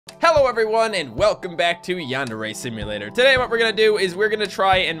Hello everyone and welcome back to Yandere Simulator. Today what we're going to do is we're going to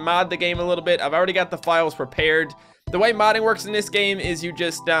try and mod the game a little bit. I've already got the files prepared. The way modding works in this game is you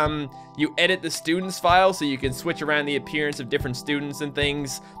just, you edit the students file so you can switch around the appearance of different students and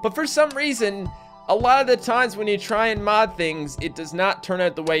things. But for some reason, a lot of the times when you try and mod things, it does not turn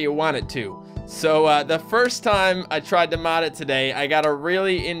out the way you want it to. So the first time I tried to mod it today, I got a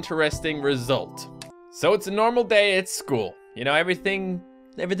really interesting result. So it's a normal day at school. You know, everything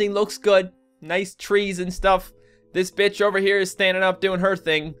looks good. Nice trees and stuff. This bitch over here is standing up doing her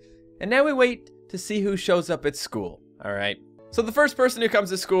thing. And now we wait to see who shows up at school. Alright. So the first person who comes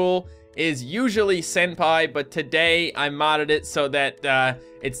to school is usually Senpai, but today I modded it so that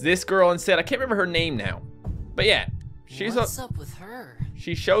it's this girl instead. I can't remember her name now. But yeah, what's up with her?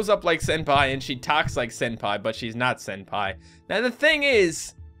 She shows up like Senpai and she talks like Senpai, but she's not Senpai. Now the thing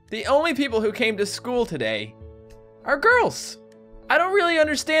is, the only people who came to school today are girls. I don't really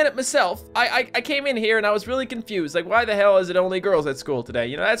understand it myself. I came in here and I was really confused. Like, why the hell is it only girls at school today?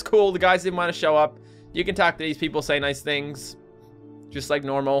 You know, that's cool. The guys didn't want to show up. You can talk to these people, say nice things. Just like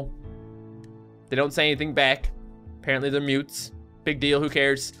normal. They don't say anything back. Apparently they're mutes. Big deal, who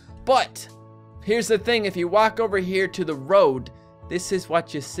cares? But, here's the thing. If you walk over here to the road, this is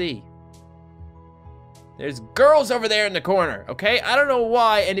what you see. There's girls over there in the corner, okay? I don't know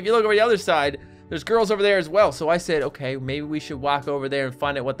why, and if you look over the other side, there's girls over there as well. So I said, okay, maybe we should walk over there and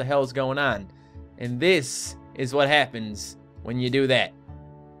find out what the hell is going on. And this is what happens when you do that.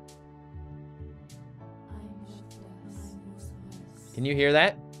 Can you hear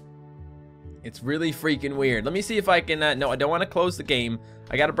that? It's really freaking weird. Let me see if I can, no, I don't want to close the game.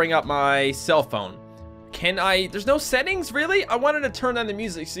 I got to bring up my cell phone. Can I, there's no settings, really? I wanted to turn on the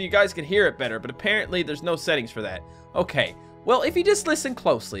music so you guys could hear it better, but apparently there's no settings for that. Okay. Well, if you just listen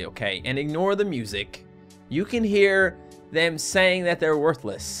closely, okay, and ignore the music, you can hear them saying that they're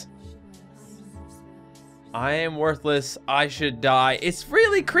worthless. I am worthless. I should die. It's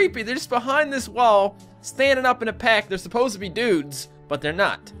really creepy. They're just behind this wall, standing up in a pack. They're supposed to be dudes, but they're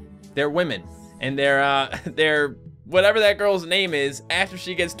not. They're women. And they're whatever that girl's name is, after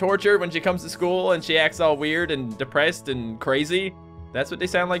she gets tortured when she comes to school and she acts all weird and depressed and crazy. That's what they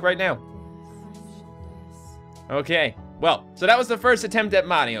sound like right now. Okay. Well, so that was the first attempt at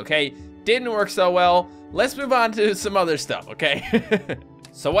modding, okay? Didn't work so well. Let's move on to some other stuff, okay?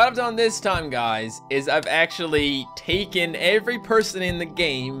 So what I've done this time, guys, is I've actually taken every person in the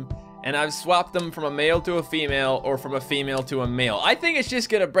game and I've swapped them from a male to a female or from a female to a male. I think it's just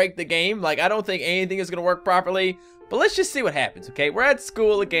gonna break the game. Like, I don't think anything is gonna work properly, but let's just see what happens, okay? We're at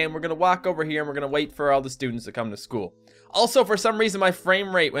school again. We're gonna walk over here and we're gonna wait for all the students to come to school. Also, for some reason, my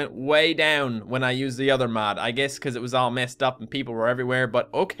frame rate went way down when I used the other mod. I guess because it was all messed up and people were everywhere,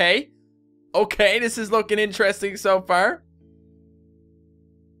 but okay. Okay, this is looking interesting so far.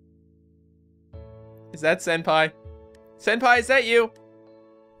 Is that Senpai? Senpai, is that you?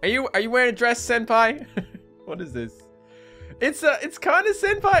 Are you wearing a dress, Senpai? What is this? It's kind of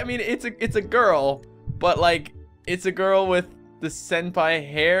Senpai. I mean, it's a girl, but like, it's a girl with the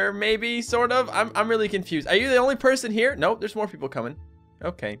Senpai hair, maybe, sort of. I'm really confused. Are you the only person here? Nope, there's more people coming.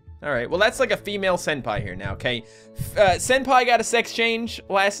 Okay, all right. Well, that's like a female Senpai here now, okay? Senpai got a sex change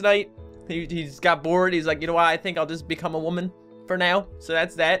last night. He's got bored. He's like, you know what? I think I'll just become a woman for now. So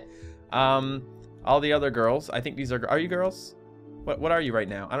that's that. All the other girls, I think these are you girls? What are you right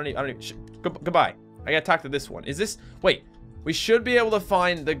now? I don't even, goodbye. I gotta talk to this one. Is this, wait, we should be able to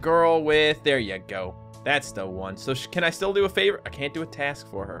find the girl with, there you go. That's the one. So can I still do a favor? I can't do a task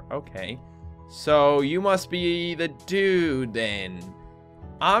for her. Okay. So you must be the dude then.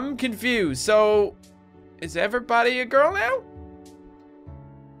 I'm confused. So is everybody a girl now?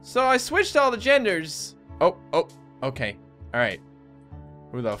 So I switched all the genders. Oh, okay. All right.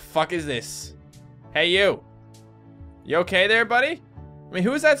 Who the fuck is this? Hey, you. You okay there, buddy? I mean,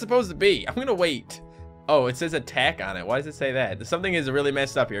 who is that supposed to be? I'm gonna wait. Oh, it says attack on it. Why does it say that? Something is really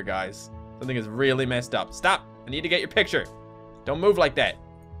messed up here, guys. Something is really messed up. Stop. I need to get your picture. Don't move like that.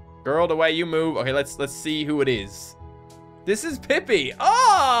 Girl, the way you move. Okay, let's see who it is. This is Pippi.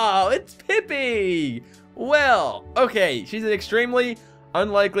 Oh, it's Pippi. Well, okay. She's extremely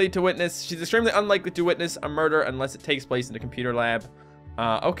unlikely to witness a murder unless it takes place in the computer lab.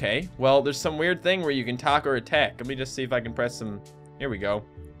 Okay. Well, there's some weird thing where you can talk or attack. Let me just see if I can press some. Here we go.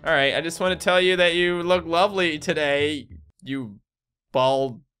 All right. I just want to tell you that you look lovely today, you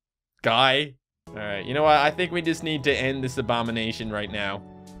bald guy. All right, you know what? I think we just need to end this abomination right now.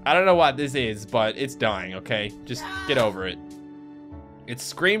 I don't know what this is, but it's dying, okay? Just get over it. It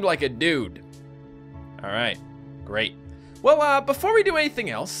screamed like a dude. All right, great. Well, before we do anything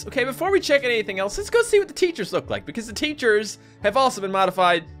else, okay, before we check anything else, let's go see what the teachers look like, because the teachers have also been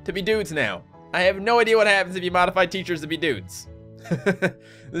modified to be dudes now. I have no idea what happens if you modify teachers to be dudes.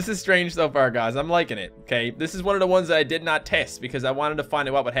 This is strange so far, guys. I'm liking it, okay? This is one of the ones that I did not test because I wanted to find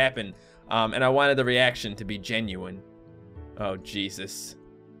out what would happen, and I wanted the reaction to be genuine. Oh, Jesus.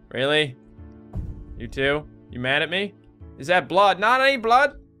 Really? You too? You mad at me? Is that blood? Nah, that ain't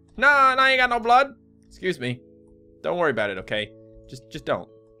blood. Nah, I ain't got no blood. Excuse me. Don't worry about it, okay? Just don't.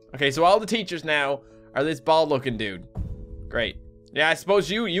 Okay, so all the teachers now are this bald-looking dude. Great. Yeah, I suppose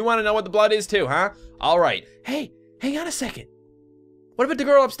you want to know what the blood is too, huh? All right. Hey, hang on a second. What about the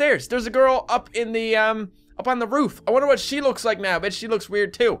girl upstairs? There's a girl up in the up on the roof. I wonder what she looks like now. I bet she looks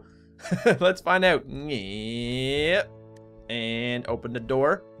weird too. Let's find out. Yep. And open the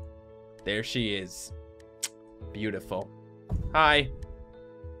door. There she is. Beautiful. Hi.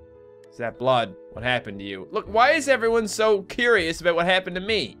 Is that blood? What happened to you? Look, why is everyone so curious about what happened to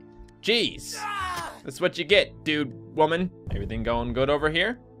me? Jeez. That's what you get, dude, woman. Everything going good over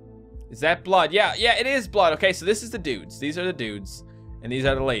here? Is that blood? Yeah, it is blood. Okay, so this is the dudes. These are the dudes. And these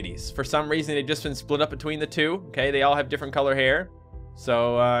are the ladies. For some reason, they've just been split up between the two. Okay, they all have different color hair.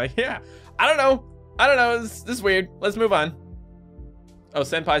 So, yeah. I don't know. This is weird. Let's move on. Oh,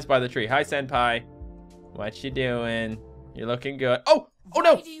 Senpai's by the tree. Hi, Senpai. What you doing? You're looking good. Oh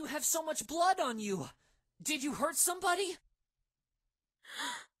no! Why do you have so much blood on you? Did you hurt somebody?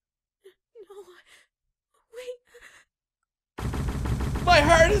 No. Wait. My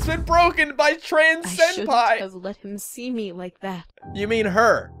heart has been broken by trans I Senpai. shouldn't have let him see me like that. You mean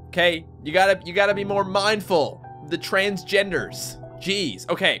her, okay? You gotta be more mindful of the transgenders. Jeez.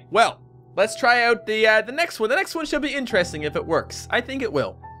 Okay, well, let's try out the next one. The next one should be interesting if it works. I think it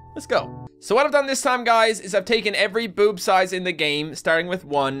will. Let's go. So what I've done this time, guys, is I've taken every boob size in the game, starting with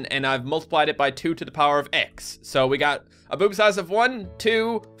 1, and I've multiplied it by 2 to the power of x. So we got a boob size of 1,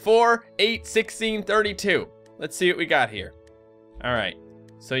 2, 4, 8, 16, 32. Let's see what we got here. All right.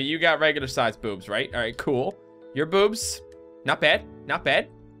 So you got regular size boobs, right? All right, cool. Your boobs, not bad, not bad.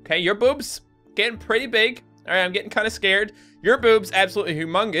 Okay, your boobs, getting pretty big. All right, I'm getting kind of scared. Your boobs, absolutely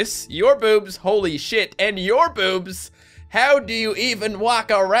humongous. Your boobs, holy shit. And your boobs, how do you even walk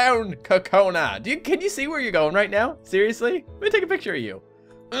around, Kokona? Can you see where you're going right now? Seriously? Let me take a picture of you.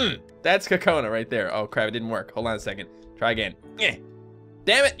 That's Kokona right there. Oh, crap, it didn't work. Hold on a second. Try again.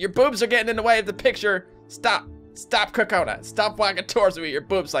 Damn it, your boobs are getting in the way of the picture. Stop. Stop, Kokona. Stop walking towards me with your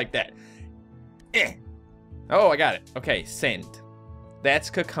boobs like that. Oh, I got it. Okay, send. That's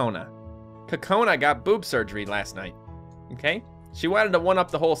Kokona. Kokona got boob surgery last night. Okay? She wanted to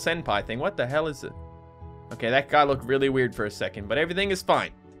one-up the whole Senpai thing. What the hell is it? Okay, that guy looked really weird for a second, but everything is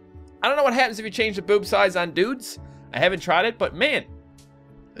fine. I don't know what happens if you change the boob size on dudes. I haven't tried it, but man,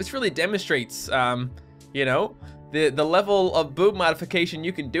 this really demonstrates, you know, the level of boob modification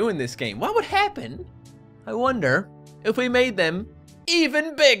you can do in this game. What would happen, I wonder, if we made them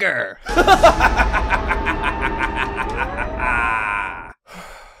even bigger?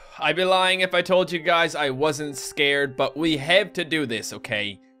 I'd be lying if I told you guys I wasn't scared, but we have to do this,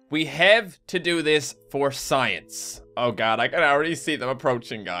 okay? We have to do this for science. Oh God, I can already see them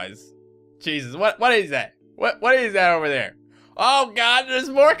approaching, guys. Jesus, what is that? What is that over there? Oh God, there's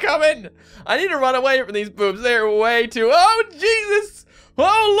more coming. I need to run away from these boobs. They're way too, oh Jesus.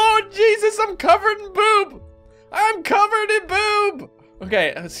 Oh Lord Jesus, I'm covered in boob. I'm covered in boob.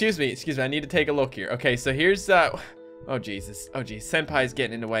 Okay, excuse me, I need to take a look here. Okay, so here's, oh Jesus, oh geez, Senpai's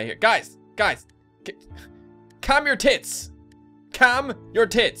getting in the way here. Guys, calm your tits. Calm your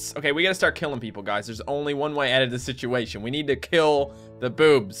tits. Okay, we gotta start killing people, guys. There's only one way out of this situation. We need to kill the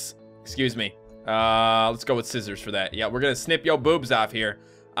boobs. Excuse me. Let's go with scissors for that. Yeah, we're gonna snip your boobs off here.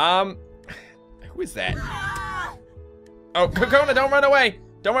 Who is that? Oh, Kokona, don't run away.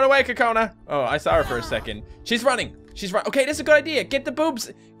 Don't run away, Kokona. Oh, I saw her for a second. She's running. She's running. Okay, this is a good idea. Get the boobs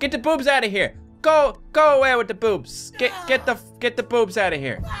out of here. Go away with the boobs. Get the boobs out of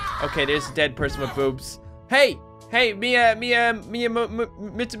here. Okay, there's a dead person with boobs. Hey,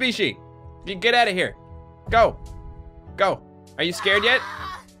 Mitsubishi. You get out of here. Go. Are you scared yet?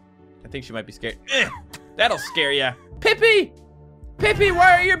 I think she might be scared. That'll scare ya. Pippi,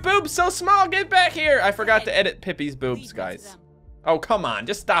 why are your boobs so small? Get back here. I forgot to edit Pippi's boobs, guys. Oh, come on,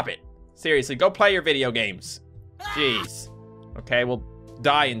 just stop it. Seriously, go play your video games. Jeez. Okay, we'll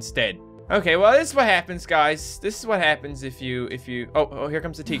die instead. Okay, well, this is what happens, guys. This is what happens if you, oh, here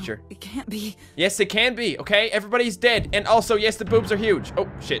comes the teacher. No, it can't be. Yes, it can be, okay? Everybody's dead. And also, yes, the boobs are huge. Oh,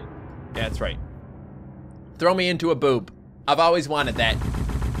 shit. Yeah, that's right. Throw me into a boob. I've always wanted that.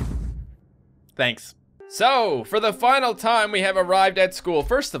 Thanks. So, for the final time, we have arrived at school.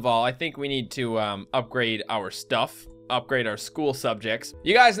 First of all, I think we need to upgrade our stuff. upgrade our school subjects.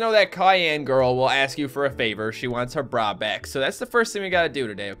 You guys know that Cayenne girl will ask you for a favor. She wants her bra back. So that's the first thing we gotta do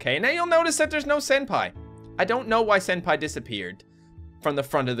today, okay? Now you'll notice that there's no Senpai. I don't know why Senpai disappeared from the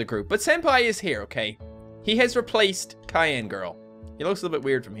front of the group, but Senpai is here, okay? He has replaced Cayenne girl. He looks a little bit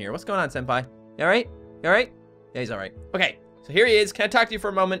weird from here. What's going on, Senpai? You alright? You alright? Yeah, he's alright. Okay, so here he is. Can I talk to you for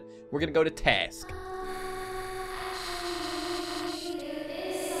a moment? We're gonna go to task.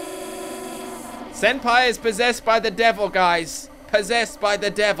 Senpai is possessed by the devil, guys. Possessed by the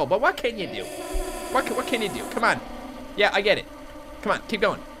devil. But what can you do? What can you do? Come on. Yeah, I get it. Come on, keep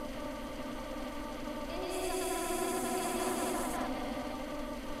going.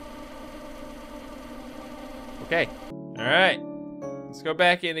 Okay. All right. Let's go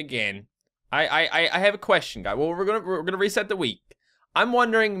back in again. I have a question, guys. Well, we're gonna reset the week. I'm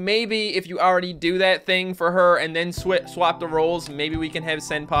wondering maybe if you already do that thing for her and then swap the roles, maybe we can have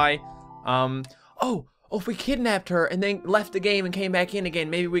Senpai. Oh, if we kidnapped her and then left the game and came back in again,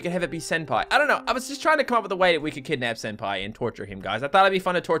 maybe we could have it be Senpai. I don't know. I was just trying to come up with a way that we could kidnap Senpai and torture him, guys. I thought it'd be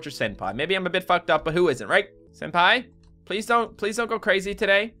fun to torture Senpai. Maybe I'm a bit fucked up, but who isn't, right? Senpai, please don't go crazy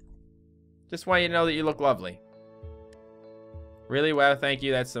today. Just want you to know that you look lovely. Really? Wow, thank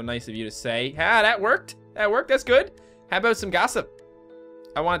you. That's so nice of you to say. Ah, that worked. That worked. That's good. How about some gossip?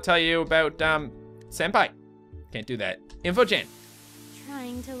 I want to tell you about, Senpai. Can't do that. Info-chan.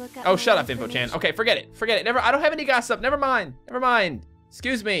 Trying to look up. Oh, shut up, Info-chan. Okay, forget it. Forget it. I don't have any gossip. Never mind. Never mind.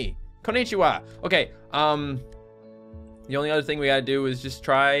 Excuse me. Konnichiwa. Okay, the only other thing we gotta do is just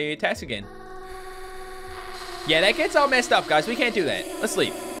try task again. Yeah, that gets all messed up, guys. We can't do that. Let's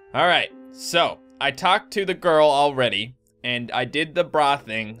leave. All right, so I talked to the girl already, and I did the bra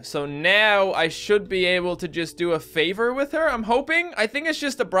thing. So now I should be able to just do a favor with her, I'm hoping. I think it's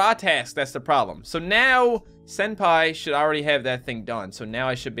just a bra task that's the problem. So now Senpai should already have that thing done. So now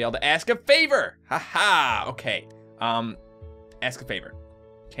I should be able to ask a favor. Haha, okay. Ask a favor.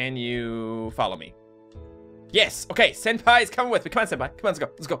 Can you follow me? Yes, okay, Senpai is coming with me. Come on, Senpai, come on, let's go.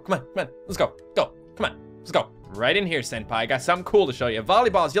 Let's go, come on, let's go. Go, come on, let's go. Right in here, Senpai. I got something cool to show you.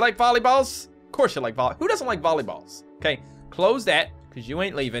 Volleyballs, you like volleyballs? Of course you like volleyballs. Who doesn't like volleyballs? Okay, close that, because you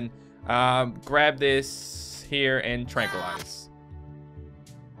ain't leaving. Grab this here and tranquilize.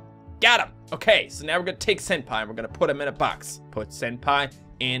 Got him. Okay, so now we're going to take Senpai and we're going to put him in a box. Put Senpai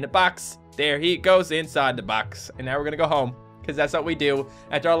in a box. There he goes inside the box. And now we're going to go home, because that's what we do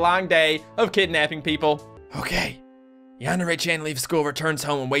after a long day of kidnapping people. Okay, Yandere-chan leaves school, returns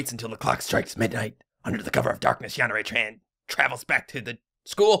home, and waits until the clock strikes midnight. Under the cover of darkness, Yandere-chan travels back to the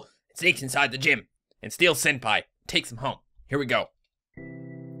school, sneaks inside the gym, and steals Senpai. Takes him home. Here we go.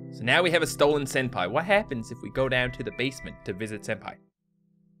 So now we have a stolen Senpai. What happens if we go down to the basement to visit Senpai?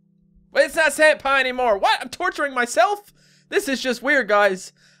 Well, it's not Senpai anymore. What? I'm torturing myself? This is just weird,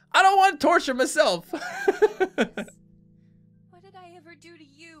 guys. I don't want to torture myself. What did I ever do to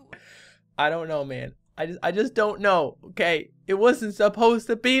you? I don't know, man. I just don't know. Okay, it wasn't supposed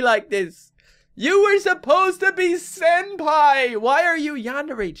to be like this. You were supposed to be Senpai. Why are you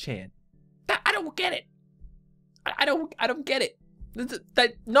Yandere-chan? I don't get it. I don't get it.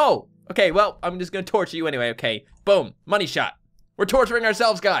 No. Okay, well, I'm just gonna torture you anyway, okay? Boom. Money shot. We're torturing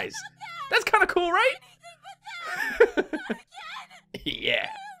ourselves, guys. That's kind of cool, right? Yeah.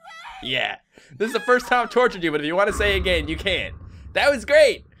 Yeah. This is the first time I've tortured you, but if you want to say again, you can. That was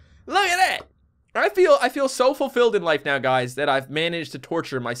great. Look at that. I feel so fulfilled in life now, guys, that I've managed to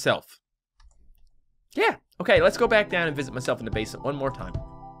torture myself. Yeah. Okay, let's go back down and visit myself in the basement one more time.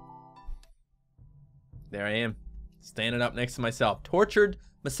 There I am, standing up next to myself. Tortured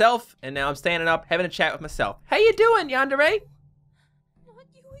myself, and now I'm standing up, having a chat with myself. How you doing, Yandere? Not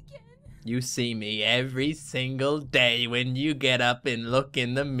you again. You see me every single day when you get up and look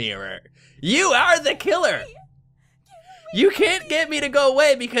in the mirror. You are the killer. You can't get me to go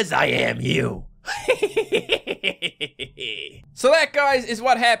away because I am you. So that, guys, is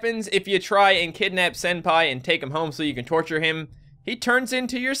what happens if you try and kidnap Senpai and take him home so you can torture him. He turns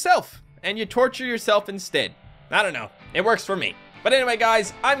into yourself, and you torture yourself instead. I don't know. It works for me. But anyway,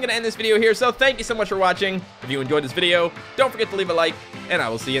 guys, I'm going to end this video here, so thank you so much for watching. If you enjoyed this video, don't forget to leave a like, and I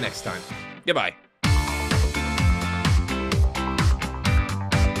will see you next time. Goodbye.